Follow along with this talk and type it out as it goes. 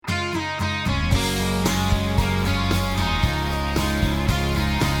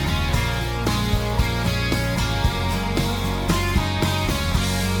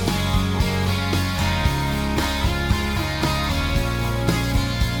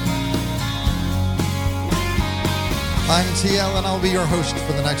I'm TL, and I'll be your host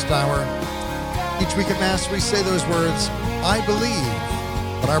for the next hour. Each week at Mass, we say those words, I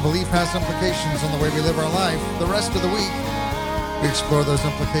believe, but our belief has implications on the way we live our life. The rest of the week, we explore those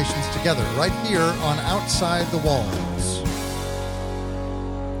implications together, right here on Outside the Walls.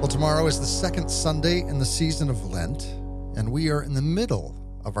 Well, tomorrow is the second Sunday in the season of Lent, and we are in the middle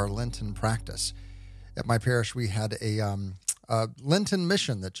of our Lenten practice. At my parish, we had a Lenten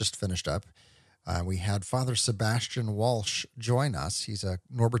mission that just finished up. We had Father Sebastian Walshe join us. He's a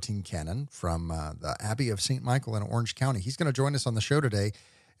Norbertine canon from the Abbey of St. Michael in Orange County. He's going to join us on the show today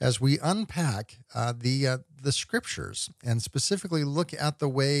as we unpack the Scriptures and specifically look at the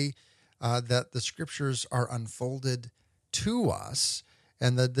way that the Scriptures are unfolded to us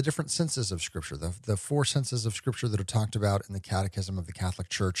and the different senses of Scripture, the four senses of Scripture that are talked about in the Catechism of the Catholic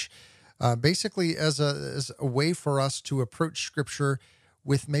Church, basically as a way for us to approach Scripture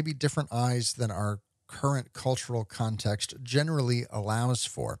with maybe different eyes than our current cultural context generally allows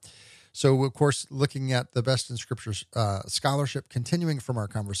for. So, of course, looking at the best in Scripture scholarship, continuing from our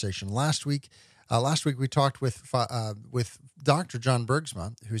conversation last week. Last week we talked with Dr. John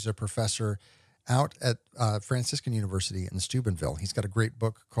Bergsma, who's a professor out at Franciscan University in Steubenville. He's got a great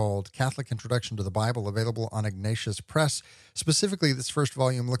book called Catholic Introduction to the Bible, available on Ignatius Press, specifically this first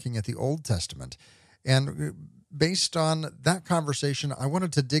volume looking at the Old Testament. And based on that conversation, I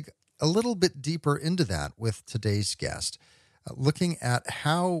wanted to dig a little bit deeper into that with today's guest, looking at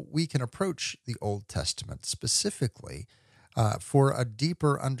how we can approach the Old Testament specifically for a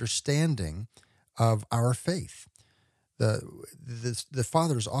deeper understanding of our faith. The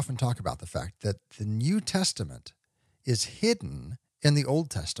fathers often talk about the fact that the New Testament is hidden in the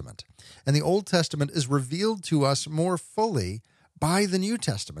Old Testament, and the Old Testament is revealed to us more fully by the New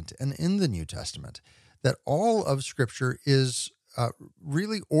Testament and in the New Testament, that all of Scripture is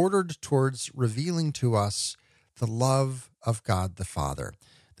really ordered towards revealing to us the love of God the Father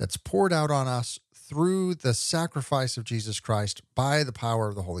that's poured out on us through the sacrifice of Jesus Christ by the power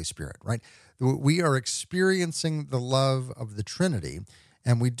of the Holy Spirit, right? We are experiencing the love of the Trinity,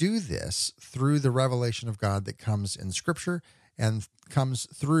 and we do this through the revelation of God that comes in Scripture and comes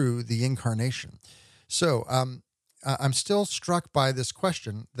through the Incarnation. So, I'm still struck by this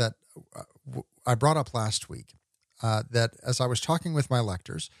question that I brought up last week, that as I was talking with my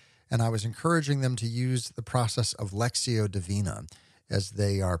lectors and I was encouraging them to use the process of Lectio Divina as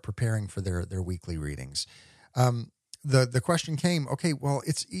they are preparing for their weekly readings, the question came, okay, well,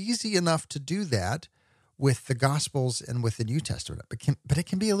 it's easy enough to do that with the Gospels and with the New Testament, but it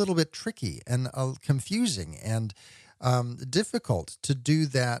can be a little bit tricky and confusing and difficult to do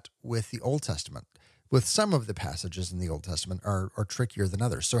that with the Old Testament. With some of the passages in the Old Testament are trickier than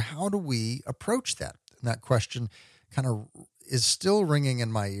others. So how do we approach that? And that question kind of is still ringing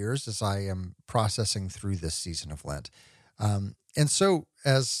in my ears as I am processing through this season of Lent. And so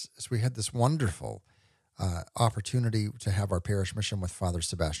as we had this wonderful opportunity to have our parish mission with Father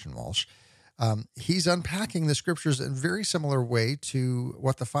Sebastian Walshe, he's unpacking the Scriptures in a very similar way to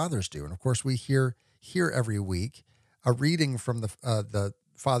what the fathers do. And of course, we hear every week a reading from the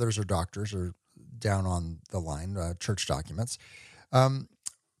fathers or doctors or down on the line, church documents.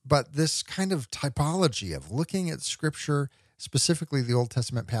 But this kind of typology of looking at Scripture, specifically the Old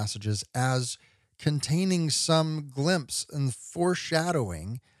Testament passages, as containing some glimpse and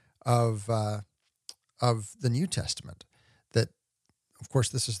foreshadowing of the New Testament. That, of course,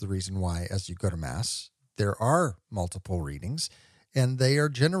 this is the reason why, as you go to Mass, there are multiple readings, and they are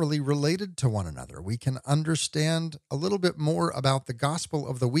generally related to one another. We can understand a little bit more about the Gospel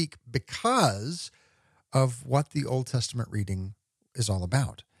of the week because of what the Old Testament reading is all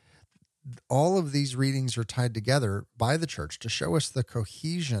about. All of these readings are tied together by the Church to show us the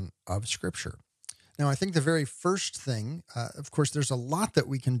cohesion of Scripture. Now, I think the very first thing, of course, there's a lot that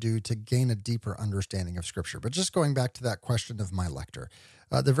we can do to gain a deeper understanding of Scripture, but just going back to that question of my lector,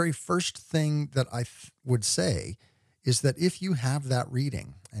 the very first thing that I would say is that if you have that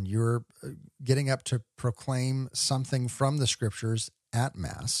reading and you're getting up to proclaim something from the Scriptures at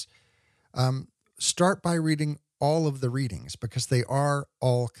Mass, start by reading all of the readings because they are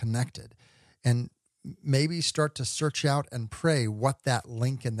all connected. And maybe start to search out and pray what that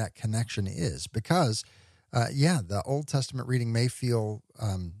link and that connection is because, the Old Testament reading may feel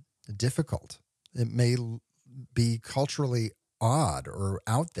difficult. It may be culturally odd or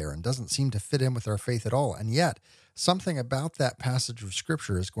out there and doesn't seem to fit in with our faith at all. And yet, something about that passage of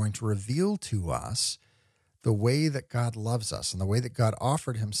Scripture is going to reveal to us the way that God loves us and the way that God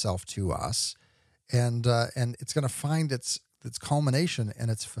offered himself to us. And it's going to find its culmination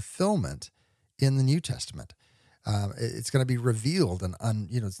and its fulfillment in the New Testament. It's going to be revealed, and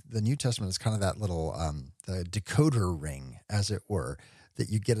the New Testament is kind of that little the decoder ring, as it were, that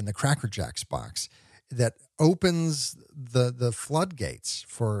you get in the Cracker Jacks box that opens the floodgates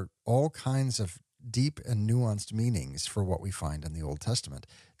for all kinds of deep and nuanced meanings for what we find in the Old Testament,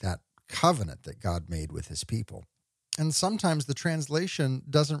 that covenant that God made with his people. And sometimes the translation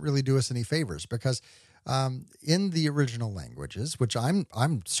doesn't really do us any favors, because in the original languages, which I'm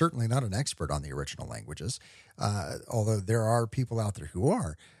certainly not an expert on the original languages, although there are people out there who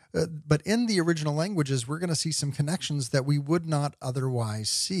are, but in the original languages, we're going to see some connections that we would not otherwise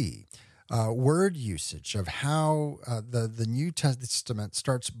see. Word usage of how the New Testament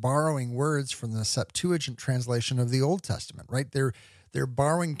starts borrowing words from the Septuagint translation of the Old Testament, right? They're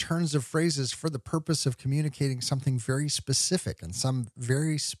borrowing turns of phrases for the purpose of communicating something very specific and some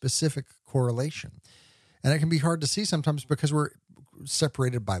very specific correlation. And it can be hard to see sometimes because we're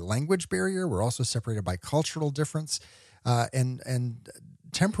separated by language barrier. We're also separated by cultural difference and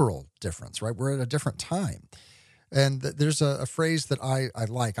temporal difference, right? We're at a different time. And there's a phrase that I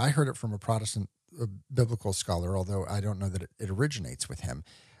like. I heard it from a Protestant biblical scholar, although I don't know that it originates with him.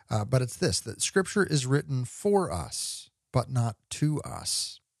 But it's this, that Scripture is written for us, but not to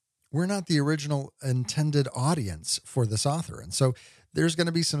us. We're not the original intended audience for this author. And so there's going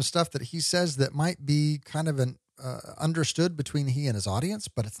to be some stuff that he says that might be kind of understood between he and his audience,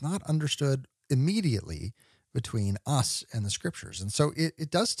 but it's not understood immediately between us and the Scriptures. And so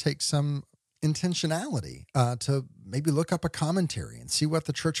it does take some intentionality to maybe look up a commentary and see what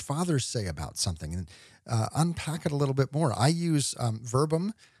the church fathers say about something and unpack it a little bit more. I use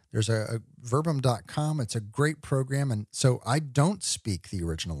Verbum. There's a verbum.com. It's a great program. And so I don't speak the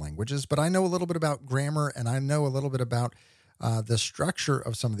original languages, but I know a little bit about grammar, and I know a little bit about the structure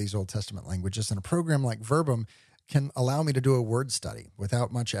of some of these Old Testament languages. And a program like Verbum can allow me to do a word study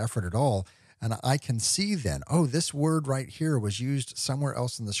without much effort at all. And I can see then, this word right here was used somewhere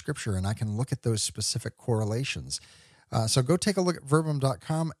else in the Scripture, and I can look at those specific correlations. So go take a look at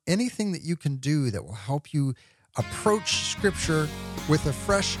verbum.com. Anything that you can do that will help you approach Scripture with a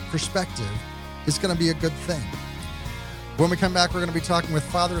fresh perspective is going to be a good thing. When we come back, we're going to be talking with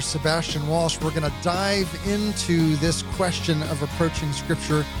Father Sebastian Walshe. We're going to dive into this question of approaching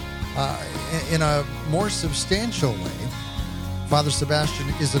Scripture in a more substantial way. Father Sebastian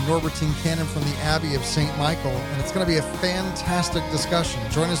is a Norbertine canon from the Abbey of St. Michael, and it's going to be a fantastic discussion.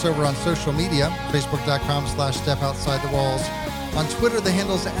 Join us over on social media, facebook.com/StepOutsideTheWalls. On Twitter, the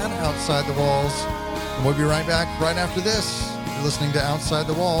handle's @OutsideTheWalls. And we'll be right back right after this. You're listening to Outside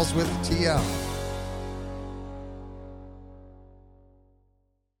the Walls with TL.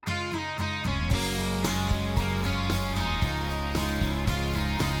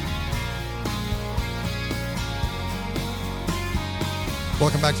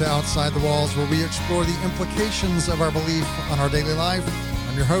 Welcome back to Outside the Walls, where we explore the implications of our belief on our daily life.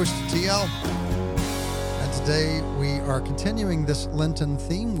 I'm your host, TL. And today we are continuing this Lenten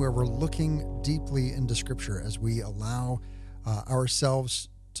theme where we're looking deeply into Scripture as we allow ourselves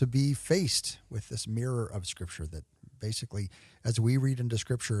to be faced with this mirror of Scripture, that basically, as we read into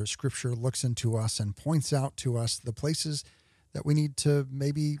Scripture, Scripture looks into us and points out to us the places that we need to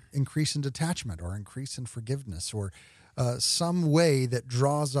maybe increase in detachment or increase in forgiveness, or some way that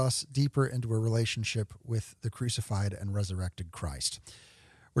draws us deeper into a relationship with the crucified and resurrected Christ.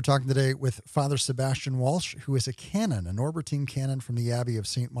 We're talking today with Father Sebastian Walshe, who is a canon, a Norbertine canon from the Abbey of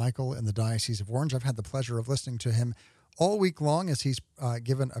St. Michael in the Diocese of Orange. I've had the pleasure of listening to him all week long as he's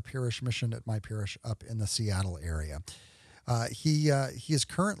given a parish mission at my parish up in the Seattle area. He is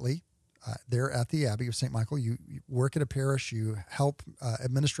currently there at the Abbey of St. Michael. You work at a parish, you help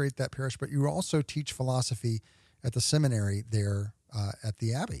administrate that parish, but you also teach philosophy at the seminary there at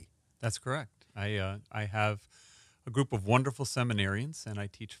the Abbey. That's correct. I have a group of wonderful seminarians, and I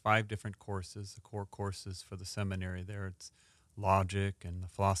teach 5 different courses, the core courses for the seminary there. It's logic and the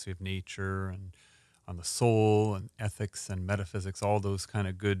philosophy of nature and on the soul and ethics and metaphysics, all those kind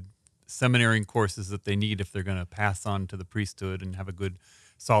of good seminarian courses that they need if they're going to pass on to the priesthood and have a good,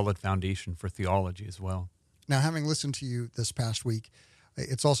 solid foundation for theology as well. Now, having listened to you this past week,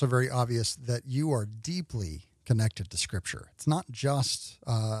 it's also very obvious that you are deeply connected to Scripture. It's not just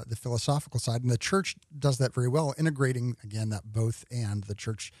the philosophical side, and the church does that very well, integrating, again, that both and. The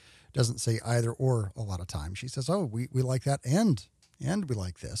church doesn't say either or a lot of times. She says, we like that and we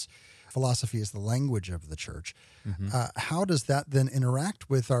like this. Philosophy is the language of the church. Mm-hmm. How does that then interact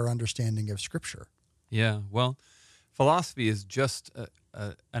with our understanding of Scripture? Yeah, well, philosophy is just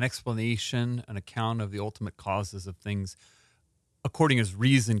an explanation, an account of the ultimate causes of things according as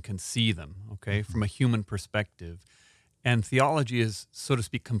reason can see them, okay, from a human perspective. And theology is, so to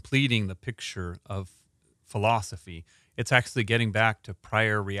speak, completing the picture of philosophy. It's actually getting back to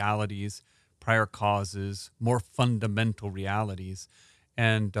prior realities, prior causes, more fundamental realities.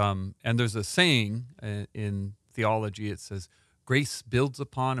 And there's a saying in theology, it says, grace builds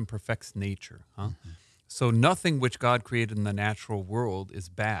upon and perfects nature. So nothing which God created in the natural world is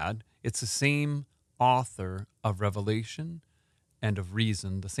bad. It's the same author of revelation and of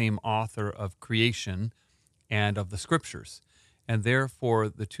reason, the same author of creation and of the scriptures. And therefore,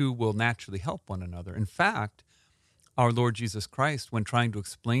 the two will naturally help one another. In fact, our Lord Jesus Christ, when trying to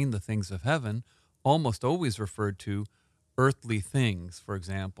explain the things of heaven, almost always referred to earthly things, for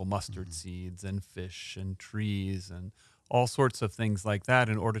example, mustard seeds and fish and trees and all sorts of things like that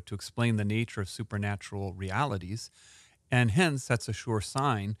in order to explain the nature of supernatural realities. And hence, that's a sure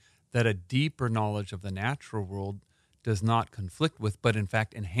sign that a deeper knowledge of the natural world does not conflict with, but in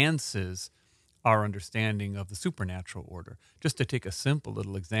fact enhances our understanding of the supernatural order. Just to take a simple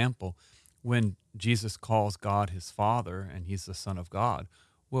little example, when Jesus calls God his Father and he's the Son of God,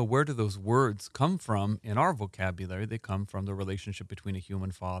 well, where do those words come from in our vocabulary? They come from the relationship between a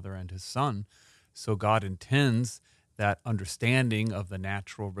human father and his son. So God intends that understanding of the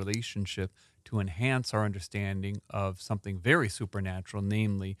natural relationship to enhance our understanding of something very supernatural,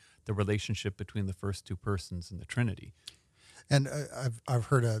 namely the relationship between the first two persons in the Trinity. And I've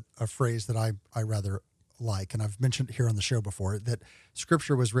heard a phrase that I rather like, and I've mentioned here on the show before, that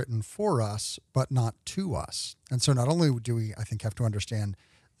Scripture was written for us, but not to us. And so not only do we, I think, have to understand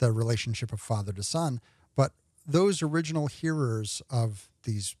the relationship of father to son, but those original hearers of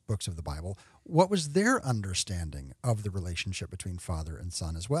these books of the Bible, what was their understanding of the relationship between father and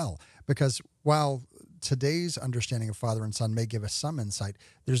son as well? Because while today's understanding of father and son may give us some insight,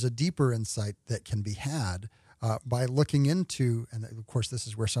 there's a deeper insight that can be had by looking into, and of course this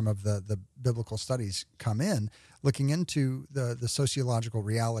is where some of the biblical studies come in, looking into the sociological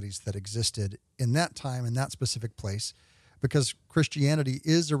realities that existed in that time, in that specific place, because Christianity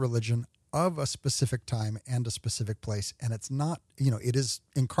is a religion of a specific time and a specific place, and it's not, it is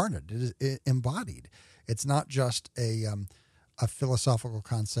incarnate, it is embodied. It's not just a philosophical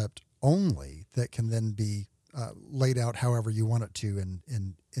concept only that can then be laid out however you want it to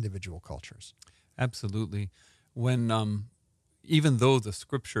in individual cultures. Absolutely. When even though the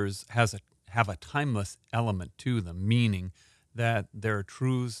scriptures have a timeless element to them, meaning that there are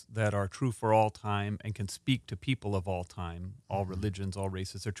truths that are true for all time and can speak to people of all time, all religions, all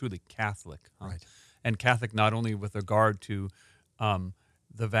races, they're truly Catholic. Right. And Catholic not only with regard to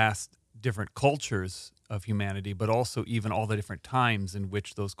the vast different cultures of humanity, but also even all the different times in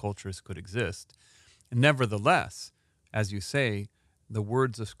which those cultures could exist. And nevertheless, as you say, the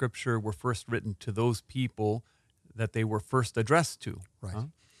words of Scripture were first written to those people that they were first addressed to. Right.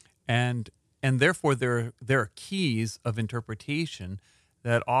 And therefore, there are keys of interpretation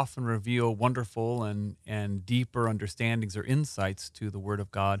that often reveal wonderful and deeper understandings or insights to the Word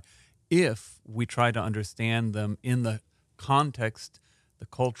of God if we try to understand them in the context, the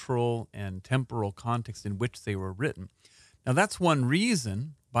cultural and temporal context in which they were written. Now, that's one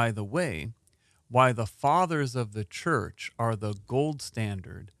reason, by the way, why the fathers of the church are the gold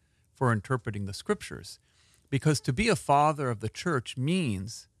standard for interpreting the Scriptures. Because to be a father of the church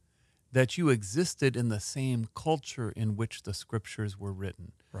means that you existed in the same culture in which the Scriptures were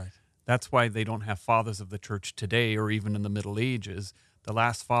written. Right. That's why they don't have fathers of the church today or even in the Middle Ages. The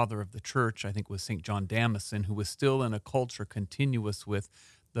last father of the church, I think, was St. John Damascene, who was still in a culture continuous with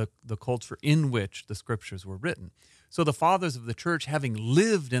the culture in which the Scriptures were written. So the fathers of the church, having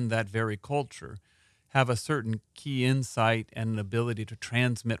lived in that very culture, have a certain key insight and an ability to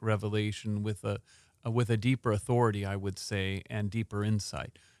transmit revelation with a deeper authority, I would say, and deeper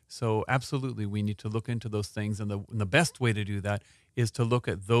insight. So absolutely, we need to look into those things, and the best way to do that is to look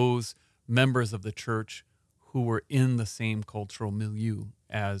at those members of the church who were in the same cultural milieu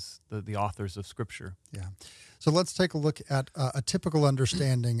as the authors of Scripture. Yeah. So let's take a look at a typical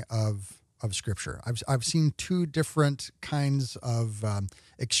understanding of Scripture. I've seen two different kinds of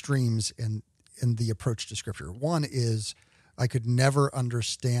extremes in the approach to Scripture. One is, I could never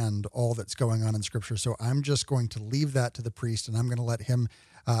understand all that's going on in Scripture, so I'm just going to leave that to the priest, and I'm going to let him,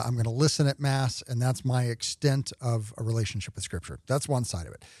 I'm going to listen at Mass, and that's my extent of a relationship with Scripture. That's one side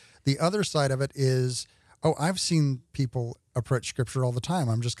of it. The other side of it is, I've seen people approach Scripture all the time.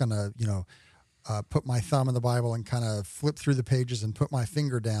 I'm just going to, put my thumb in the Bible and kind of flip through the pages and put my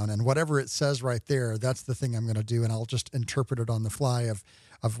finger down, and whatever it says right there, that's the thing I'm going to do, and I'll just interpret it on the fly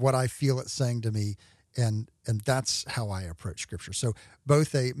of what I feel it's saying to me. And that's how I approach Scripture. So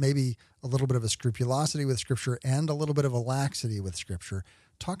both maybe a little bit of a scrupulosity with Scripture and a little bit of a laxity with Scripture.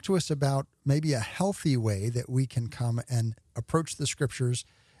 Talk to us about maybe a healthy way that we can come and approach the Scriptures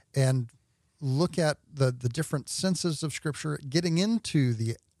and look at the different senses of Scripture, getting into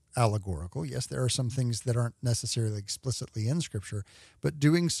the allegorical. Yes, there are some things that aren't necessarily explicitly in Scripture, but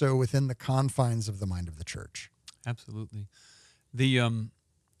doing so within the confines of the mind of the church. Absolutely.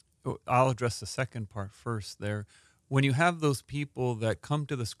 I'll address the second part first there. When you have those people that come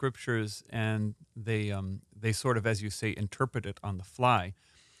to the Scriptures and they sort of, as you say, interpret it on the fly,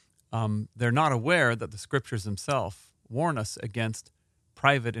 they're not aware that the Scriptures themselves warn us against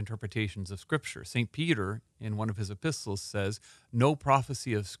private interpretations of Scripture. St. Peter, in one of his epistles, says, no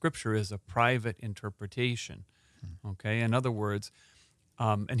prophecy of Scripture is a private interpretation. Okay? In other words,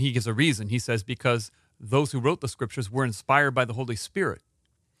 and he gives a reason. He says, because those who wrote the Scriptures were inspired by the Holy Spirit,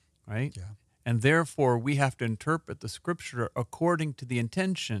 right? Yeah. And therefore, we have to interpret the Scripture according to the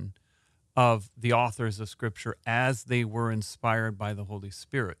intention of the authors of Scripture as they were inspired by the Holy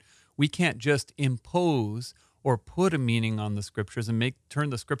Spirit. We can't just impose or put a meaning on the Scriptures and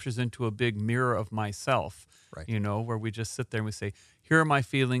turn the Scriptures into a big mirror of myself, Right. Where we just sit there and we say, here are my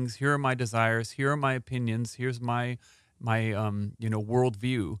feelings, here are my desires, here are my opinions, here's my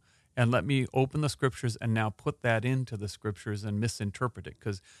worldview, and let me open the Scriptures and now put that into the Scriptures and misinterpret it.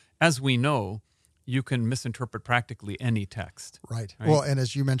 Because as we know, you can misinterpret practically any text. Right. Well, and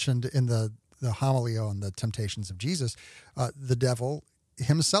as you mentioned in the homily on the temptations of Jesus, the devil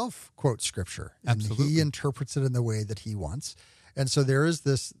himself quotes Scripture, and Absolutely. he interprets it in the way that he wants. And so there is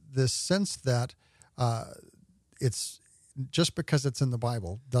this sense that it's just because it's in the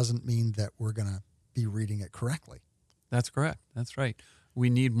Bible doesn't mean that we're going to be reading it correctly. That's correct. That's right. We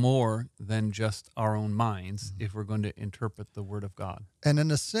need more than just our own minds if we're going to interpret the Word of God. And in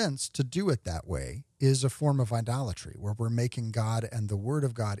a sense, to do it that way is a form of idolatry, where we're making God and the Word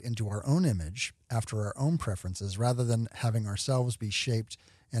of God into our own image, after our own preferences, rather than having ourselves be shaped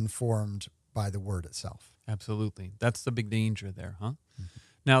and formed by the Word itself. Absolutely. That's the big danger there, huh? Mm-hmm.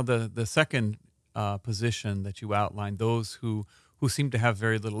 Now, the second position that you outlined, those who seem to have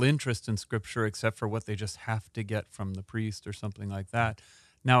very little interest in Scripture except for what they just have to get from the priest or something like that.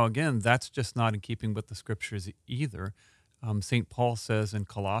 Now, again, that's just not in keeping with the Scriptures either. St. Paul says in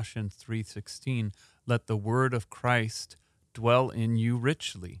Colossians 3:16, let the word of Christ dwell in you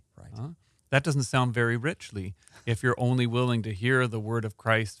richly. Right. That doesn't sound very richly if you're only willing to hear the word of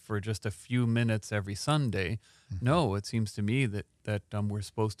Christ for just a few minutes every Sunday. Mm-hmm. No, it seems to me that we're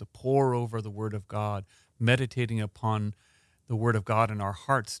supposed to pore over the word of God, meditating upon the word of God in our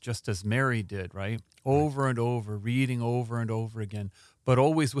hearts, just as Mary did, right? Over and over, reading over and over again, but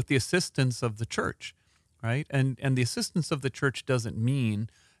always with the assistance of the church, right? And the assistance of the church doesn't mean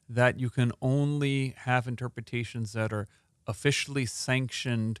that you can only have interpretations that are officially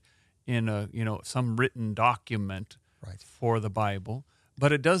sanctioned in some written document for the Bible,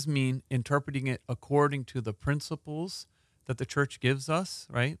 but it does mean interpreting it according to the principles that the church gives us,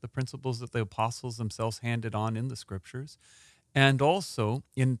 right? The principles that the apostles themselves handed on in the Scriptures. And also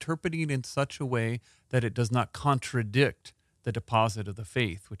interpreting it in such a way that it does not contradict the deposit of the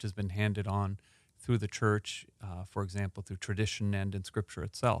faith, which has been handed on through the church, for example, through tradition and in Scripture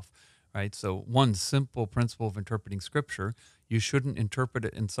itself, right? So one simple principle of interpreting Scripture, you shouldn't interpret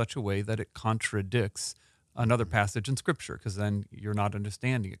it in such a way that it contradicts another passage in Scripture, because then you're not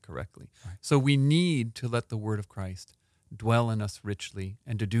understanding it correctly. Right. So we need to let the Word of Christ dwell in us richly,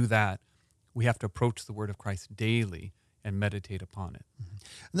 and to do that, we have to approach the Word of Christ daily and meditate upon it. Mm-hmm.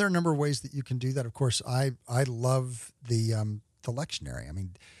 And there are a number of ways that you can do that. Of course, I love the lectionary. I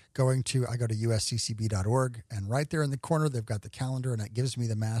mean, I go to usccb.org, and right there in the corner, they've got the calendar, and it gives me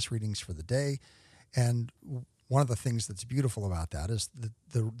the Mass readings for the day. And one of the things that's beautiful about that is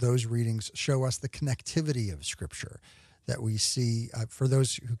those readings show us the connectivity of Scripture that we see. For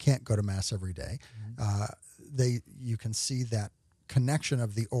those who can't go to Mass every day, you can see that connection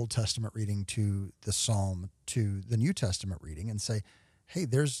of the Old Testament reading to the Psalm to the New Testament reading, and say, hey,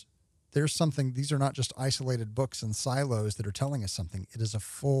 there's something. These are not just isolated books and silos that are telling us something. It is a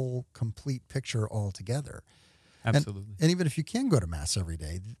full, complete picture altogether. Absolutely. And even if you can go to Mass every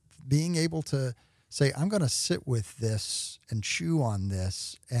day, being able to say, I'm going to sit with this and chew on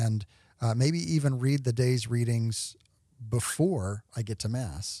this, and maybe even read the day's readings before I get to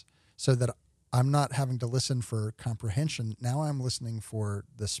Mass, so that I'm not having to listen for comprehension. Now I'm listening for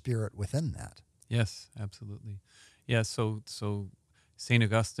the Spirit within that. Yes, absolutely. Yeah, so St.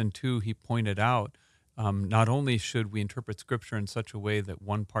 Augustine, too, he pointed out, not only should we interpret Scripture in such a way that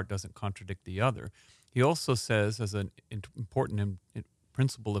one part doesn't contradict the other, he also says, as an important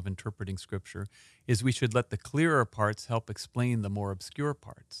principle of interpreting Scripture, is we should let the clearer parts help explain the more obscure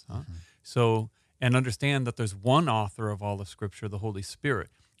parts. Huh? Mm-hmm. So, and understand that there's one author of all of Scripture, the Holy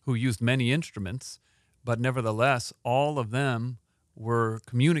Spirit, who used many instruments, but nevertheless, all of them were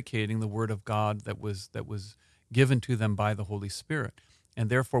communicating the Word of God that was given to them by the Holy Spirit. And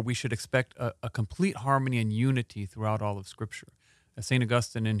therefore, we should expect a complete harmony and unity throughout all of Scripture. St.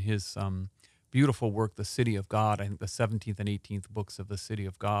 Augustine, in his beautiful work, The City of God, I think the 17th and 18th books of The City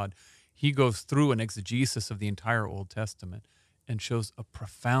of God, he goes through an exegesis of the entire Old Testament and shows a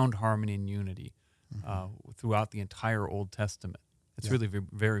profound harmony and unity throughout the entire Old Testament. It's really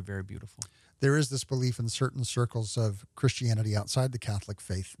very, very beautiful. There is this belief in certain circles of Christianity outside the Catholic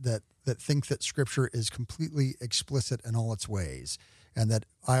faith that think that Scripture is completely explicit in all its ways, and that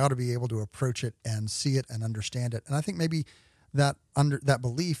I ought to be able to approach it and see it and understand it. And I think maybe that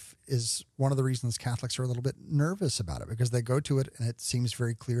belief is one of the reasons Catholics are a little bit nervous about it, because they go to it and it seems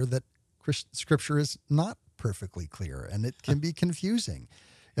very clear that Scripture is not perfectly clear, and it can be confusing.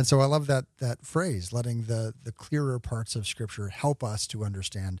 And so I love that phrase, letting the clearer parts of Scripture help us to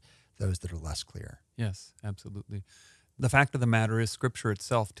understand those that are less clear. Yes, absolutely. The fact of the matter is Scripture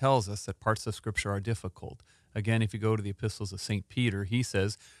itself tells us that parts of Scripture are difficult. Again, if you go to the epistles of St. Peter, he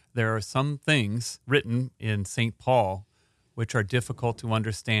says there are some things written in St. Paul which are difficult to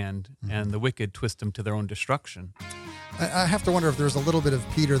understand, and the wicked twist them to their own destruction. I have to wonder if there's a little bit of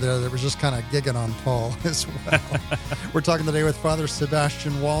Peter there that was just kind of gigging on Paul as well. We're talking today with Father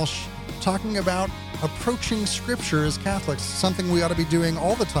Sebastian Walshe, talking about approaching Scripture as Catholics, something we ought to be doing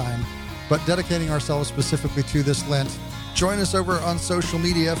all the time, but dedicating ourselves specifically to this Lent. Join us over on social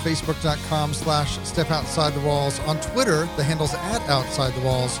media, facebook.com/StepOutsideTheWalls. On Twitter, the handle's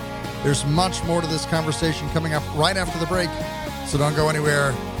 @OutsideTheWalls. There's much more to this conversation coming up right after the break, so don't go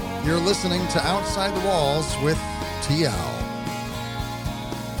anywhere. You're listening to Outside the Walls with TL.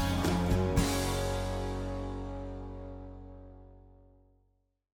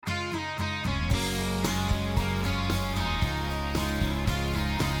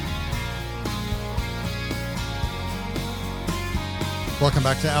 Welcome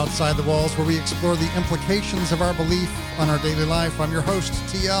back to Outside the Walls, where we explore the implications of our belief on our daily life. I'm your host,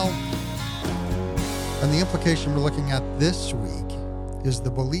 TL. And the implication we're looking at this week is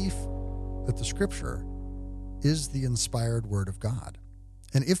the belief that the Scripture is the inspired Word of God.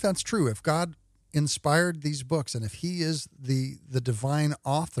 And if that's true, if God inspired these books, and if He is the divine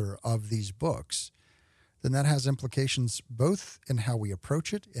author of these books, then that has implications both in how we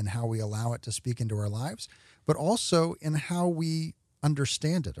approach it, in how we allow it to speak into our lives, but also in how we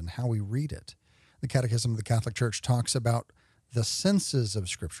understand it and how we read it. The Catechism of the Catholic Church talks about the senses of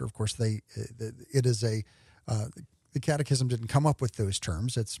Scripture. Of course, the Catechism didn't come up with those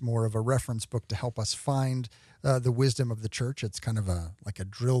terms. It's more of a reference book to help us find the wisdom of the Church. It's kind of like a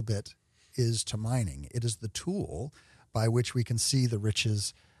drill bit is to mining. It is the tool by which we can see the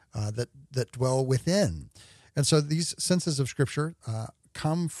riches that dwell within. And so these senses of Scripture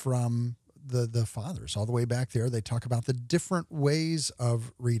come from the fathers all the way back there. They talk about the different ways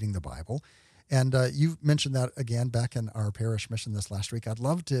of reading the Bible. And you mentioned that again back in our parish mission this last week. I'd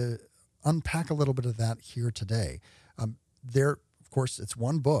love to unpack a little bit of that here today. There, of course, it's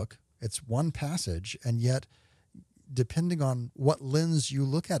one book, it's one passage, and yet, depending on what lens you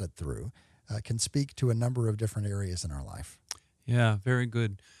look at it through, can speak to a number of different areas in our life. Yeah, very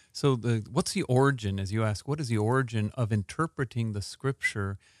good. So what's the origin, as you ask, what is the origin of interpreting the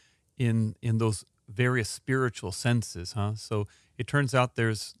Scripture in those various spiritual senses, huh? So it turns out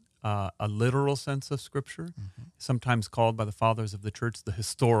there's a literal sense of Scripture, sometimes called by the fathers of the Church the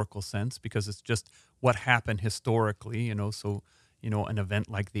historical sense, because it's just what happened historically, So, an event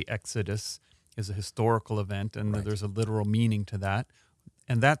like the Exodus is a historical event, and there's a literal meaning to that.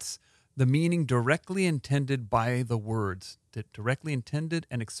 And that's the meaning directly intended by the words, directly intended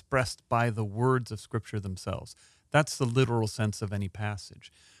and expressed by the words of Scripture themselves. That's the literal sense of any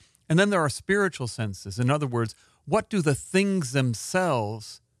passage. And then there are spiritual senses. In other words, what do the things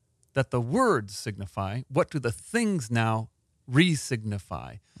themselves that the words signify, what do the things now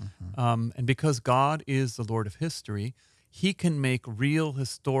re-signify? And because God is the Lord of history, He can make real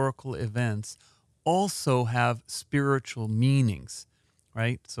historical events also have spiritual meanings,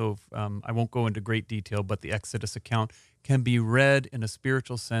 right? So I won't go into great detail, but the Exodus account can be read in a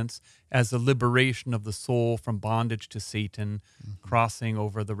spiritual sense as the liberation of the soul from bondage to Satan, crossing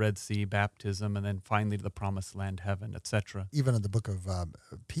over the Red Sea, baptism, and then finally to the promised land, heaven, etc. Even in the book of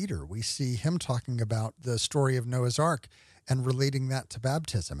Peter, we see him talking about the story of Noah's Ark and relating that to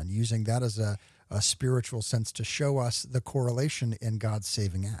baptism and using that as a spiritual sense to show us the correlation in God's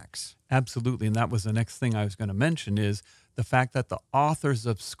saving acts. Absolutely, and that was the next thing I was going to mention is the fact that the authors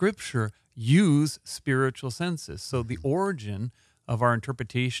of Scripture use spiritual senses. So the origin of our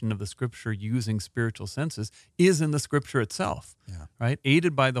interpretation of the Scripture using spiritual senses is in the Scripture itself, right?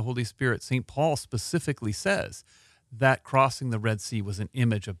 Aided by the Holy Spirit, St. Paul specifically says that crossing the Red Sea was an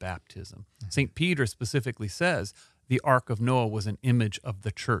image of baptism. St. Peter specifically says the Ark of Noah was an image of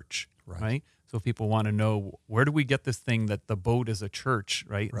the church, right? So if people want to know, where do we get this thing that the boat is a church,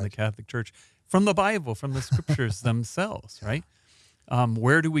 right, in the Catholic Church? From the Bible, from the scriptures themselves, right?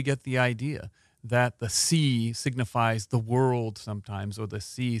 Where do we get the idea that the sea signifies the world sometimes, or the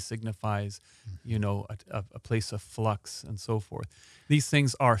sea signifies, a place of flux and so forth? These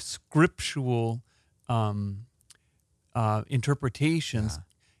things are scriptural interpretations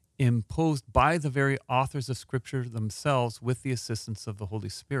imposed by the very authors of Scripture themselves with the assistance of the Holy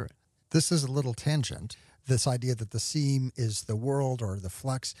Spirit. This is a little tangent, this idea that the sea is the world or the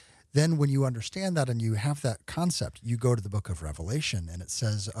flux. Then when you understand that and you have that concept, you go to the book of Revelation, and it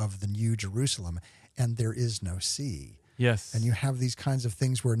says of the New Jerusalem, and there is no sea. Yes. And you have these kinds of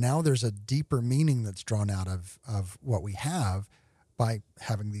things where now there's a deeper meaning that's drawn out of what we have by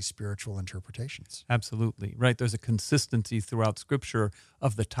having these spiritual interpretations. Absolutely. Right. There's a consistency throughout Scripture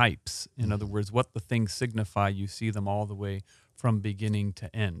of the types. In other words, what the things signify, you see them all the way from beginning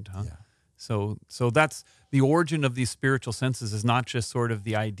to end. Yeah. So that's the origin of these spiritual senses, is not just sort of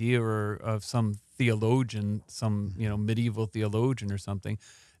the idea of some theologian, some medieval theologian or something.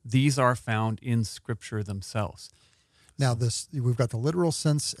 These are found in Scripture themselves. Now, we've got the literal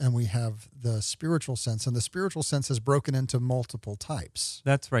sense and we have the spiritual sense, and the spiritual sense is broken into multiple types.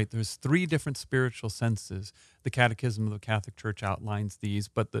 That's right. There's 3 different spiritual senses. The Catechism of the Catholic Church outlines these,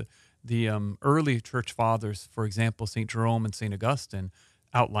 but the early church fathers, for example, St. Jerome and St. Augustine,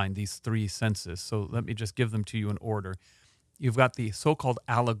 outlined these 3 senses. So let me just give them to you in order. You've got the so-called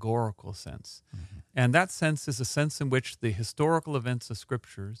allegorical sense. And that sense is a sense in which the historical events of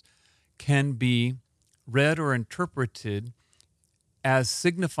Scriptures can be read or interpreted as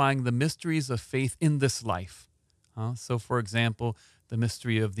signifying the mysteries of faith in this life. So, for example, the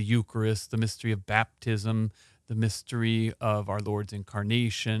mystery of the Eucharist, the mystery of baptism, the mystery of our Lord's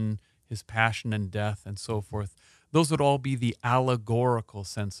incarnation, his passion and death, and so forth. Those would all be the allegorical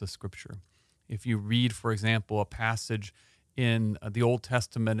sense of Scripture. If you read, for example, a passage in the Old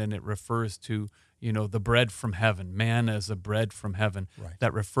Testament and it refers to, the bread from heaven, manna as a bread from heaven,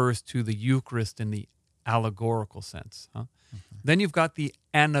 that refers to the Eucharist in the allegorical sense. Then you've got the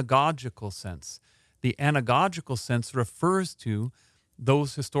anagogical sense. The anagogical sense refers to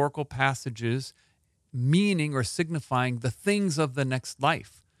those historical passages meaning or signifying the things of the next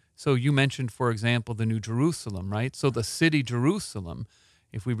life. So you mentioned, for example, the New Jerusalem, right? So the city Jerusalem,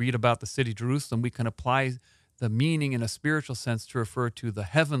 if we read about the city Jerusalem, we can apply the meaning in a spiritual sense to refer to the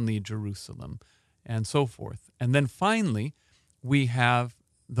heavenly Jerusalem and so forth. And then finally, we have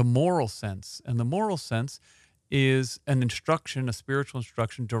the moral sense. And the moral sense is an instruction, a spiritual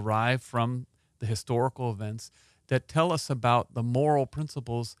instruction derived from the historical events that tell us about the moral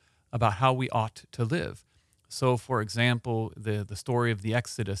principles about how we ought to live. So, for example, the story of the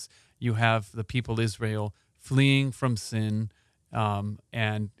Exodus, you have the people Israel fleeing from sin,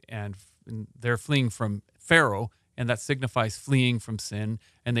 and they're fleeing from Pharaoh, and that signifies fleeing from sin,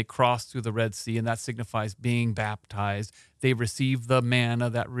 and they cross through the Red Sea, and that signifies being baptized. They receive the manna,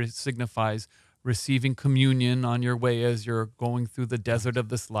 that signifies receiving communion on your way as you're going through the desert of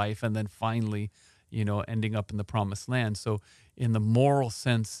this life, and then finally, ending up in the promised land. So in the moral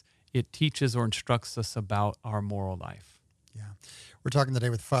sense, it teaches or instructs us about our moral life. Yeah. We're talking today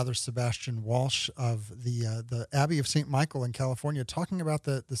with Father Sebastian Walshe of the Abbey of St. Michael in California, talking about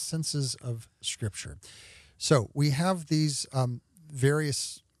the senses of Scripture. So we have these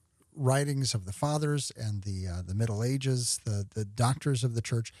various writings of the fathers and the Middle Ages, the doctors of the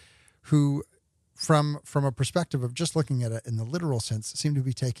church, who, from a perspective of just looking at it in the literal sense, seem to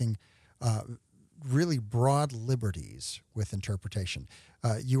be taking really broad liberties with interpretation.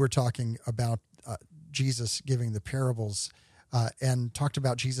 You were talking about Jesus giving the parables and talked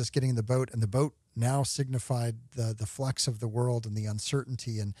about Jesus getting in the boat, and the boat now signified the flux of the world and the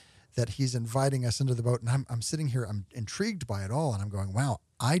uncertainty, and that he's inviting us into the boat. And I'm sitting here, I'm intrigued by it all, and I'm going, wow,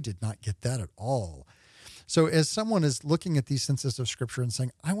 I did not get that at all. So as someone is looking at these senses of Scripture and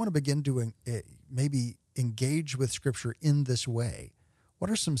saying, I want to begin to maybe engage with Scripture in this way, what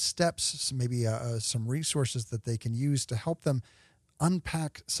are some steps, maybe some resources that they can use to help them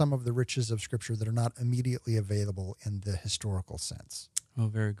unpack some of the riches of Scripture that are not immediately available in the historical sense? Oh,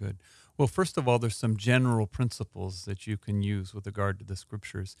 very good. Well, first of all, there's some general principles that you can use with regard to the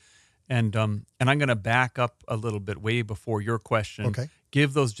Scriptures. And I'm going to back up a little bit way before your question. Okay.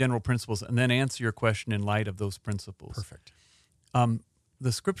 Give those general principles and then answer your question in light of those principles. Perfect.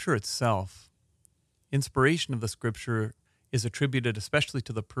 The Scripture itself, inspiration of the Scripture is attributed especially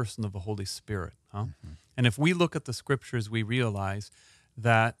to the person of the Holy Spirit. Mm-hmm. And if we look at the Scriptures, we realize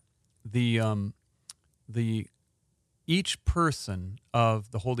that the each person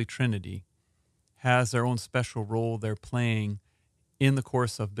of the Holy Trinity has their own special role they're playing in the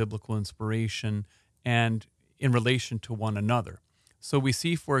course of biblical inspiration and in relation to one another. So we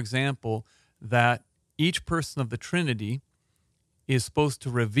see, for example, that each person of the Trinity is supposed to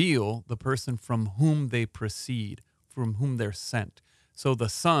reveal the person from whom they proceed, from whom they're sent. So the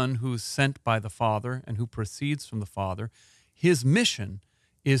Son, who's sent by the Father and who proceeds from the Father, his mission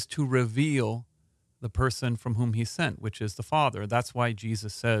is to reveal the person from whom he's sent, which is the Father. That's why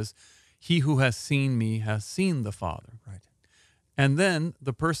Jesus says, "He who has seen me has seen the Father." Right. And then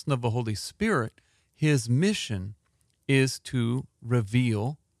the person of the Holy Spirit, his mission is to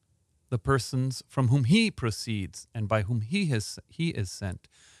reveal the persons from whom he proceeds and by whom he is sent.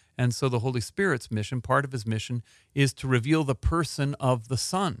 And so the Holy Spirit's mission, part of his mission, is to reveal the person of the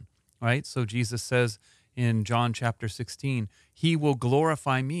Son, right? So Jesus says in John chapter 16, "He will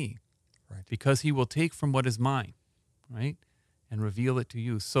glorify me," Right. because he will take from what is mine, right, and reveal it to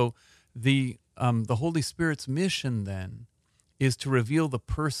you. So the Holy Spirit's mission then is to reveal the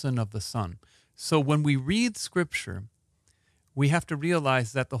person of the Son. So when we read Scripture, we have to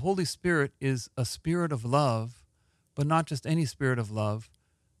realize that the Holy Spirit is a spirit of love, but not just any spirit of love,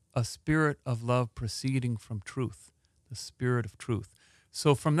 a spirit of love proceeding from truth, the Spirit of truth.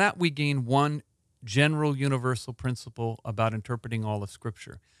 So from that we gain one general universal principle about interpreting all of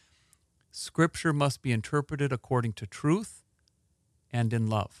Scripture. Scripture must be interpreted according to truth and in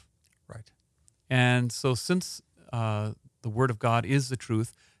love. Right. And so since the Word of God is the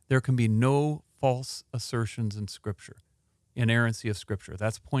truth, there can be no false assertions in Scripture, inerrancy of Scripture.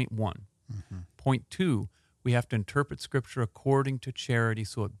 That's point one. Mm-hmm. Point two, we have to interpret Scripture according to charity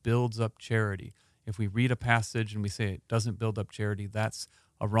so it builds up charity. If we read a passage and we say it doesn't build up charity, that's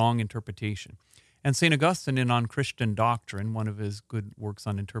a wrong interpretation. And St. Augustine, in On Christian Doctrine, one of his good works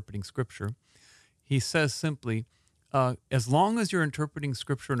on interpreting Scripture, he says simply, as long as you're interpreting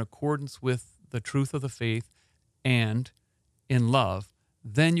Scripture in accordance with the truth of the faith and in love,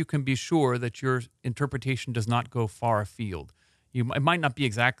 then you can be sure that your interpretation does not go far afield. It might not be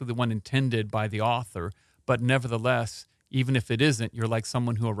exactly the one intended by the author, but nevertheless, even if it isn't, you're like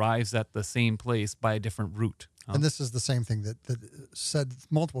someone who arrives at the same place by a different route. And this is the same thing that said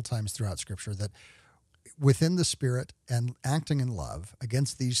multiple times throughout Scripture, that within the Spirit and acting in love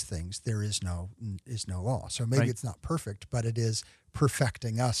against these things, there is no law. So maybe it's not perfect, but it is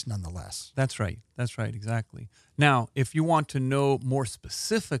perfecting us nonetheless. That's right. That's right. Exactly. Now, if you want to know more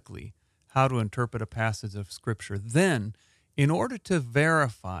specifically how to interpret a passage of Scripture, then in order to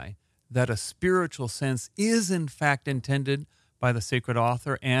verify that a spiritual sense is in fact intended by the sacred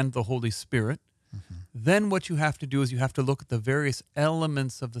author and the Holy Spirit, then what you have to do is you have to look at the various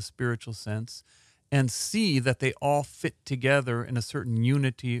elements of the spiritual sense and see that they all fit together in a certain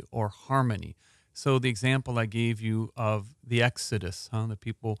unity or harmony. So the example I gave you of the Exodus, the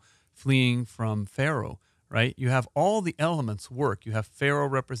people fleeing from Pharaoh, right? You have all the elements work. You have Pharaoh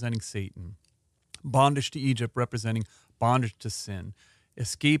representing Satan, bondage to Egypt representing bondage to sin,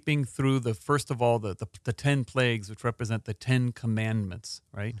 escaping through the 10 plagues, which represent the 10 commandments,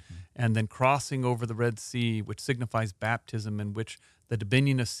 right? And then crossing over the Red Sea, which signifies baptism, in which the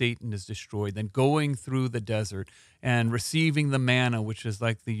dominion of Satan is destroyed, then going through the desert and receiving the manna, which is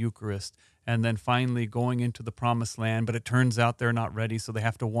like the Eucharist, and then finally going into the promised land. But it turns out they're not ready, so they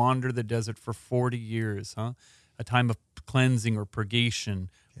have to wander the desert for 40 years, a time of cleansing or purgation,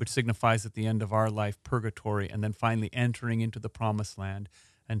 which signifies at the end of our life, purgatory, and then finally entering into the promised land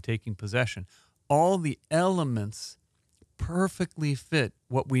and taking possession. All the elements perfectly fit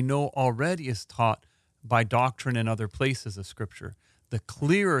what we know already is taught by doctrine in other places of Scripture. The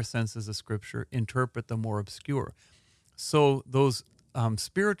clearer senses of Scripture interpret the more obscure. So those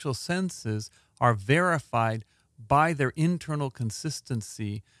spiritual senses are verified by their internal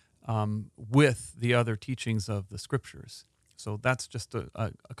consistency with the other teachings of the Scriptures. So that's just a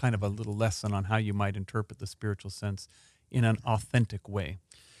kind of a little lesson on how you might interpret the spiritual sense in an authentic way.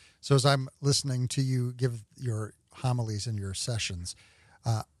 So as I'm listening to you give your homilies and your sessions,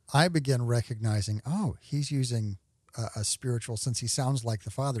 I begin recognizing, he's using a spiritual sense. He sounds like the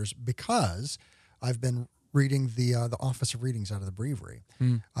Fathers because I've been reading the Office of Readings out of the Breviary.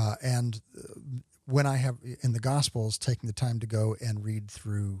 And when I have, in the Gospels, taking the time to go and read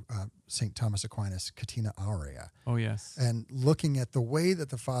through St. Thomas Aquinas' Catena Aurea. Oh, yes. And looking at the way that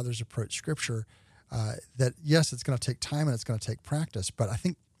the Fathers approach Scripture, that, yes, it's going to take time and it's going to take practice, but I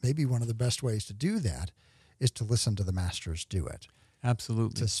think maybe one of the best ways to do that is to listen to the Masters do it.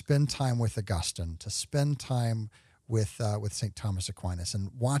 Absolutely. To spend time with Augustine, to spend time with St. Thomas Aquinas, and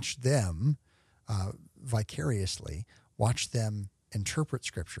watch them vicariously, watch them interpret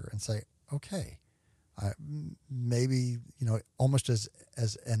Scripture and say, okay, maybe, almost as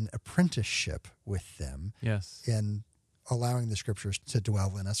an apprenticeship with them. Yes. In allowing the scriptures to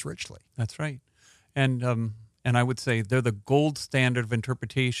dwell in us richly. That's right. And I would say they're the gold standard of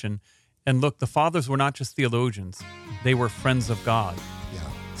interpretation. And look, the fathers were not just theologians. They were friends of God. Yeah.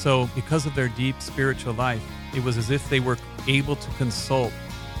 So because of their deep spiritual life, it was as if they were able to consult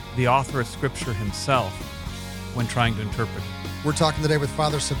the author of Scripture himself when trying to interpret it. We're talking today with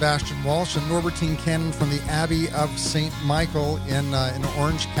Father Sebastian Walshe, a Norbertine canon from the Abbey of St. Michael in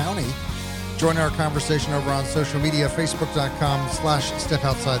Orange County. Join our conversation over on social media,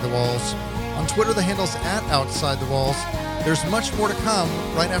 facebook.com/StepOutsideTheWalls. On Twitter, the handle's @OutsideTheWalls. There's much more to come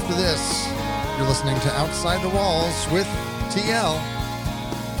right after this. You're listening to Outside the Walls with TL.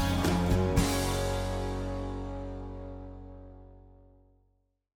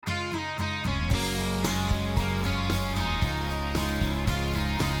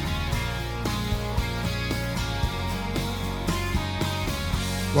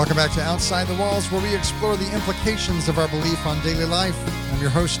 Welcome back to Outside the Walls, where we explore the implications of our belief on daily life. I'm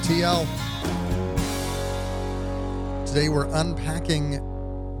your host, TL. Today we're unpacking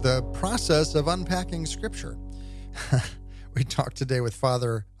the process of unpacking Scripture. We talked today with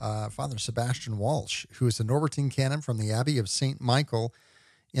Father Sebastian Walshe, who is a Norbertine canon from the Abbey of St. Michael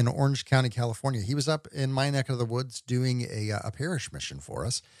in Orange County, California. He was up in my neck of the woods doing a parish mission for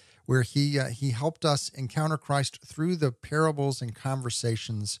us, where he helped us encounter Christ through the parables and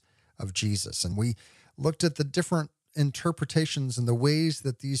conversations of Jesus. And we looked at the different interpretations and the ways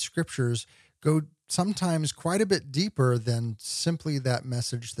that these scriptures go sometimes quite a bit deeper than simply that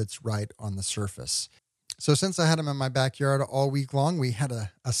message that's right on the surface. So since I had him in my backyard all week long, we had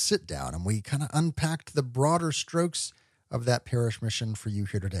a sit down and we kind of unpacked the broader strokes of that parish mission for you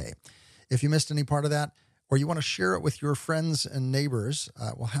here today. If you missed any part of that, or you want to share it with your friends and neighbors,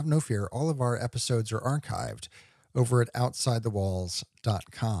 well, have no fear. All of our episodes are archived over at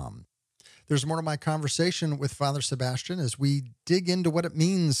OutsideTheWalls.com. There's more to my conversation with Father Sebastian as we dig into what it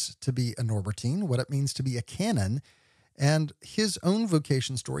means to be a Norbertine, what it means to be a canon, and his own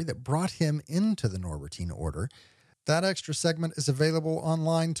vocation story that brought him into the Norbertine order. That extra segment is available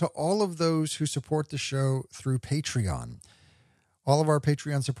online to all of those who support the show through Patreon. All of our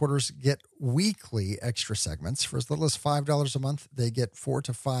Patreon supporters get weekly extra segments. For as little as $5 a month, they get 4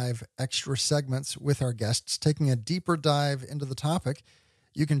 to 5 extra segments with our guests, taking a deeper dive into the topic.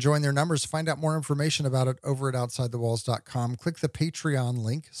 You can join their numbers, find out more information about it over at OutsideTheWalls.com. Click the Patreon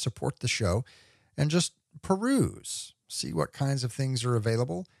link, support the show, and just peruse. See what kinds of things are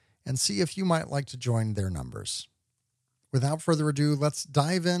available, and see if you might like to join their numbers. Without further ado, let's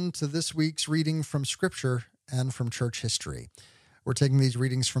dive into this week's reading from Scripture and from church history. We're taking these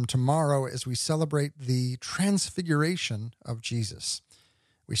readings from tomorrow as we celebrate the transfiguration of Jesus.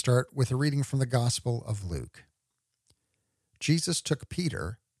 We start with a reading from the Gospel of Luke. Jesus took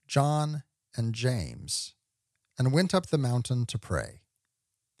Peter, John, and James and went up the mountain to pray.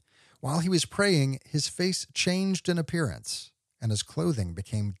 While he was praying, his face changed in appearance, and his clothing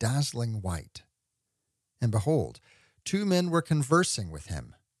became dazzling white. And behold, 2 men were conversing with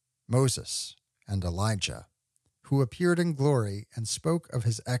him, Moses and Elijah, who appeared in glory and spoke of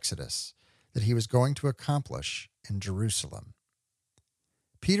his exodus that he was going to accomplish in Jerusalem.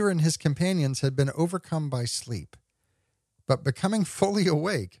 Peter and his companions had been overcome by sleep, but becoming fully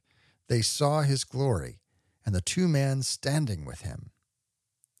awake, they saw his glory and the 2 men standing with him.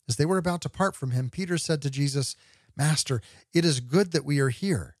 As they were about to part from him, Peter said to Jesus, "Master, it is good that we are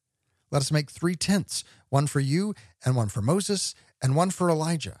here. Let us make 3 tents, one for you and one for Moses and one for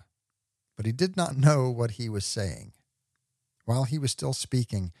Elijah." But he did not know what he was saying. While he was still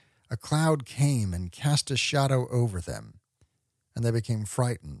speaking, a cloud came and cast a shadow over them, and they became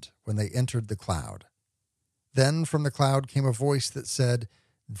frightened when they entered the cloud. Then from the cloud came a voice that said,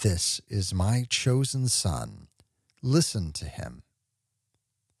 "This is my chosen Son. Listen to him."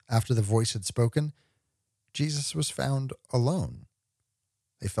 After the voice had spoken, Jesus was found alone.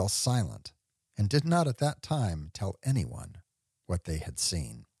 They fell silent and did not at that time tell anyone what they had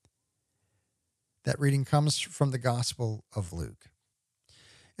seen. That reading comes from the Gospel of Luke.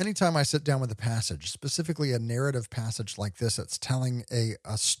 Anytime I sit down with a passage, specifically a narrative passage like this that's telling a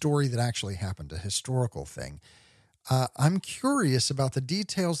story that actually happened, a historical thing, I'm curious about the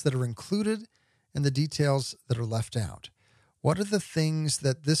details that are included and the details that are left out. What are the things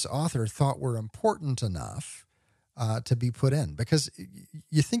that this author thought were important enough to be put in? Because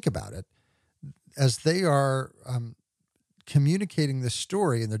you think about it, as they are communicating this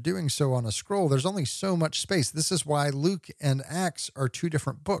story, and they're doing so on a scroll, there's only so much space. This is why Luke and Acts are 2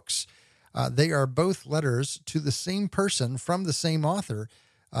 different books. They are both letters to the same person from the same author,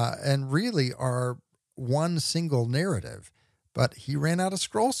 and really are one single narrative, but he ran out of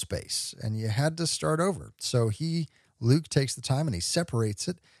scroll space and you had to start over. So Luke takes the time and he separates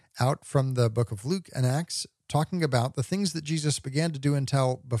it out from the book of Luke and Acts, talking about the things that Jesus began to do and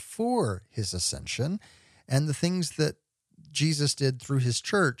tell before his ascension and the things that Jesus did through his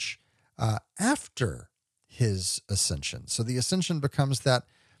church after his ascension. So the ascension becomes that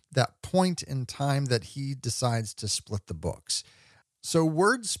point in time that he decides to split the books. So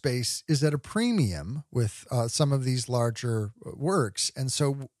word space is at a premium with some of these larger works. And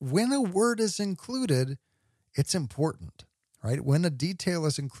so when a word is included, it's important, right? When a detail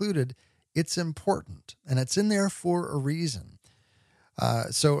is included, it's important. And it's in there for a reason.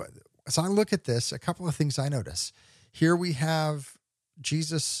 So as I look at this, a couple of things I notice. Here we have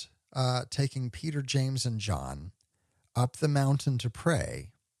Jesus taking Peter, James, and John up the mountain to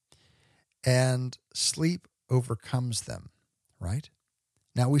pray, and sleep overcomes them, right?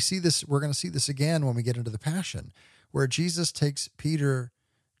 Now we're going to see this again when we get into the Passion, where Jesus takes Peter,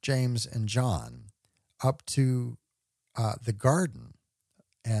 James, and John up to the garden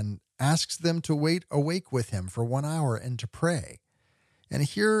and asks them to wait awake with him for 1 hour and to pray. And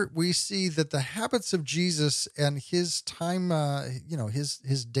here we see that the habits of Jesus and his time,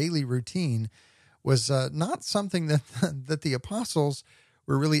 his daily routine was not something that the apostles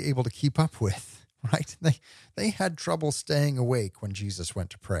were really able to keep up with, right? They had trouble staying awake when Jesus went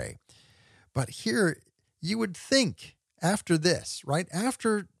to pray. But here you would think after this, right?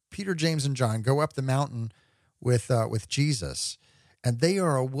 After Peter, James, and John go up the mountain with Jesus, and they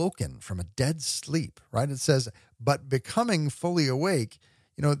are awoken from a dead sleep, right? It says, but becoming fully awake,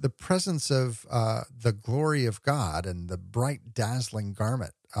 the presence of the glory of God and the bright, dazzling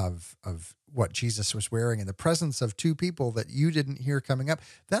garment of what Jesus was wearing and the presence of two people that you didn't hear coming up,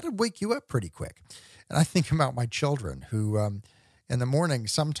 that would wake you up pretty quick. And I think about my children who, in the morning,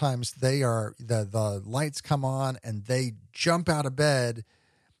 sometimes the lights come on and they jump out of bed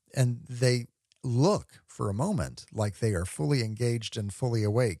and they look for a moment like they are fully engaged and fully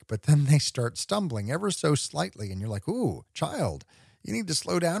awake, but then they start stumbling ever so slightly and you're like, ooh, child, you need to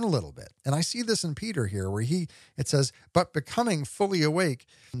slow down a little bit. And I see this in Peter here where it says, but becoming fully awake,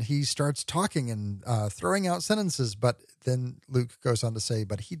 and he starts talking and throwing out sentences, but then Luke goes on to say,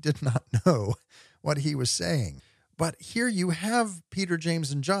 but he did not know what he was saying. But here you have Peter,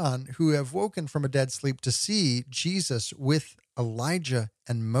 James, and John who have woken from a dead sleep to see Jesus with Elijah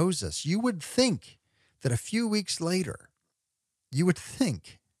and Moses. You would think that a few weeks later, you would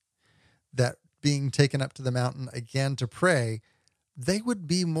think that being taken up to the mountain again to pray, they would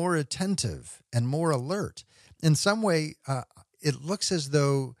be more attentive and more alert. In some way, it looks as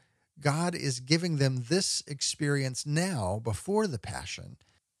though God is giving them this experience now before the Passion.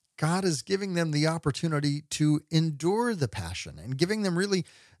 God is giving them the opportunity to endure the Passion and giving them really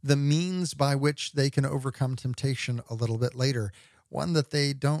the means by which they can overcome temptation a little bit later, one that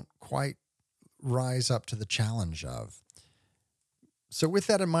they don't quite rise up to the challenge of. So with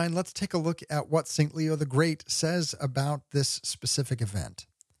that in mind, let's take a look at what St. Leo the Great says about this specific event.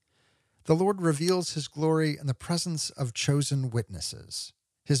 The Lord reveals his glory in the presence of chosen witnesses.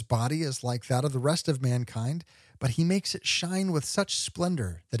 His body is like that of the rest of mankind, but he makes it shine with such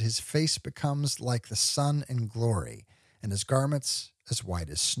splendor that his face becomes like the sun in glory, and his garments as white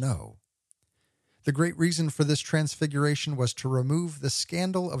as snow. The great reason for this transfiguration was to remove the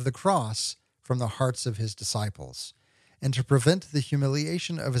scandal of the cross from the hearts of his disciples, and to prevent the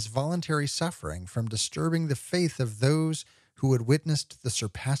humiliation of his voluntary suffering from disturbing the faith of those who had witnessed the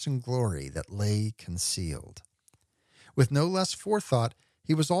surpassing glory that lay concealed. With no less forethought,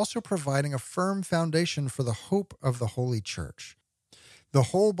 he was also providing a firm foundation for the hope of the Holy Church. The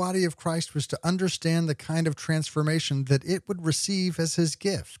whole body of Christ was to understand the kind of transformation that it would receive as his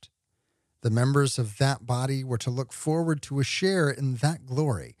gift. The members of that body were to look forward to a share in that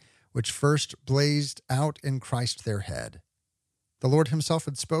glory, which first blazed out in Christ their head. The Lord himself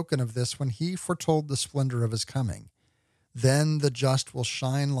had spoken of this when he foretold the splendor of his coming. Then the just will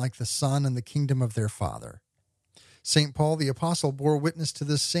shine like the sun in the kingdom of their Father. St. Paul the Apostle bore witness to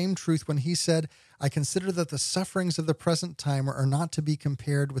this same truth when he said, I consider that the sufferings of the present time are not to be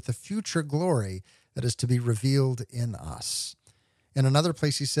compared with the future glory that is to be revealed in us. In another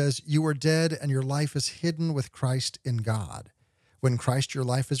place he says, you are dead and your life is hidden with Christ in God. When Christ your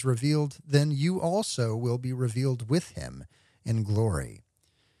life is revealed, then you also will be revealed with him in glory.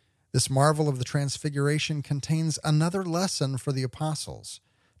 This marvel of the Transfiguration contains another lesson for the apostles,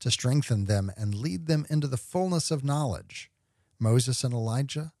 to strengthen them and lead them into the fullness of knowledge. Moses and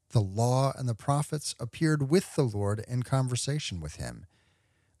Elijah, the law and the prophets appeared with the Lord in conversation with him.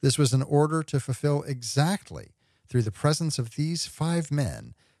 This was in order to fulfill exactly, through the presence of these 5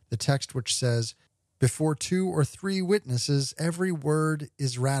 men, the text which says, Before 2 or 3 witnesses, every word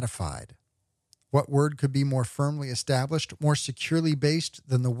is ratified. What word could be more firmly established, more securely based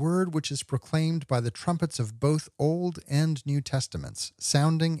than the word which is proclaimed by the trumpets of both Old and New Testaments,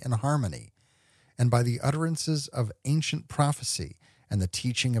 sounding in harmony, and by the utterances of ancient prophecy and the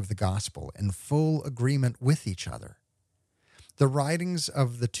teaching of the gospel in full agreement with each other? The writings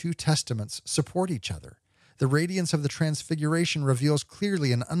of the 2 testaments support each other. The radiance of the Transfiguration reveals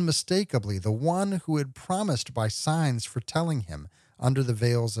clearly and unmistakably the one who had promised by signs foretelling him under the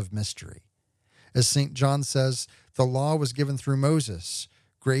veils of mystery. As St. John says, the law was given through Moses.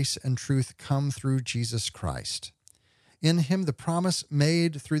 Grace and truth come through Jesus Christ. In him, the promise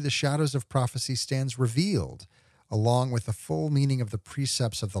made through the shadows of prophecy stands revealed, along with the full meaning of the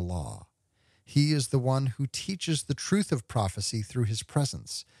precepts of the law. He is the one who teaches the truth of prophecy through his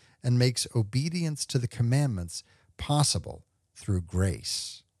presence and makes obedience to the commandments possible through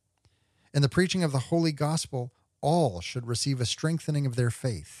grace. In the preaching of the Holy Gospel, all should receive a strengthening of their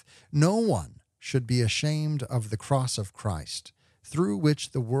faith. No one should be ashamed of the cross of Christ, through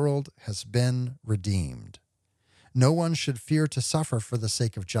which the world has been redeemed. No one should fear to suffer for the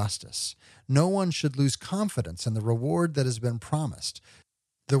sake of justice. No one should lose confidence in the reward that has been promised.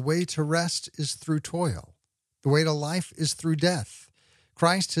 The way to rest is through toil. The way to life is through death.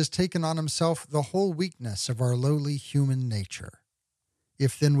 Christ has taken on himself the whole weakness of our lowly human nature.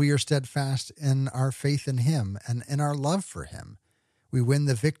 If then we are steadfast in our faith in him and in our love for him, we win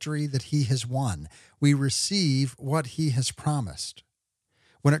the victory that he has won. We receive what he has promised.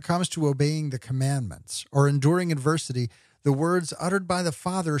 When it comes to obeying the commandments or enduring adversity, the words uttered by the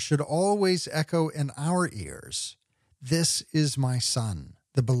Father should always echo in our ears. This is my Son,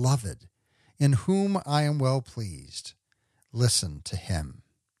 the Beloved, in whom I am well pleased. Listen to him.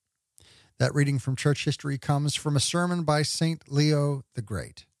 That reading from church history comes from a sermon by St. Leo the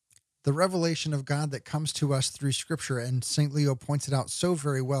Great. The revelation of God that comes to us through Scripture, and St. Leo points it out so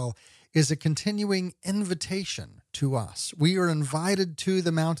very well, is a continuing invitation to us. We are invited to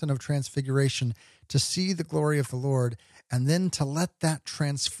the mountain of transfiguration to see the glory of the Lord, and then to let that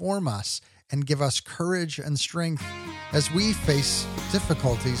transform us and give us courage and strength as we face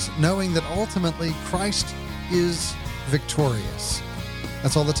difficulties, knowing that ultimately Christ is victorious.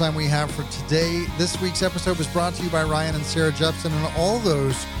 That's all the time we have for today. This week's episode was brought to you by Ryan and Sarah Jepson and all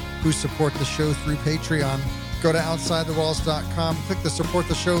those who support the show through Patreon. Go to OutsideTheWalls.com, click the Support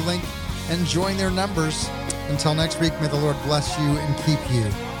the Show link, and join their numbers. Until next week, may the Lord bless you and keep you.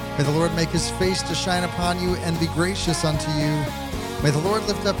 May the Lord make his face to shine upon you and be gracious unto you. May the Lord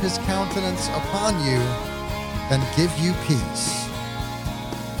lift up his countenance upon you and give you peace.